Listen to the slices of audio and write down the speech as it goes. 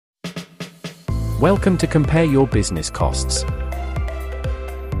Welcome to Compare Your Business Costs.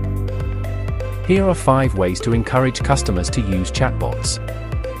 Here are 5 ways to encourage customers to use chatbots.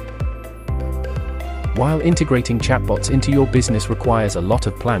 While integrating chatbots into your business requires a lot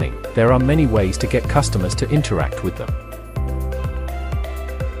of planning, there are many ways to get customers to interact with them.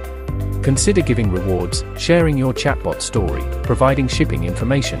 Consider giving rewards, sharing your chatbot story, providing shipping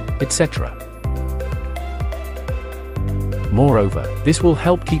information, etc. Moreover, this will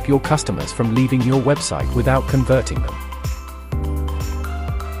help keep your customers from leaving your website without converting them.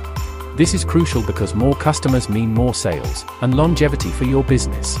 This is crucial because more customers mean more sales and longevity for your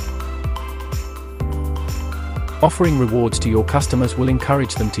business. Offering rewards to your customers will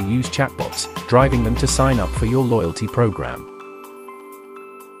encourage them to use chatbots, driving them to sign up for your loyalty program.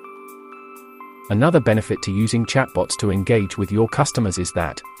 Another benefit to using chatbots to engage with your customers is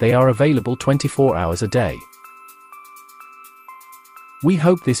that they are available 24 hours a day. We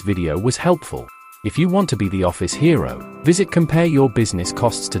hope this video was helpful. If you want to be the office hero, visit Compare Your Business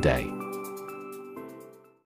Costs today.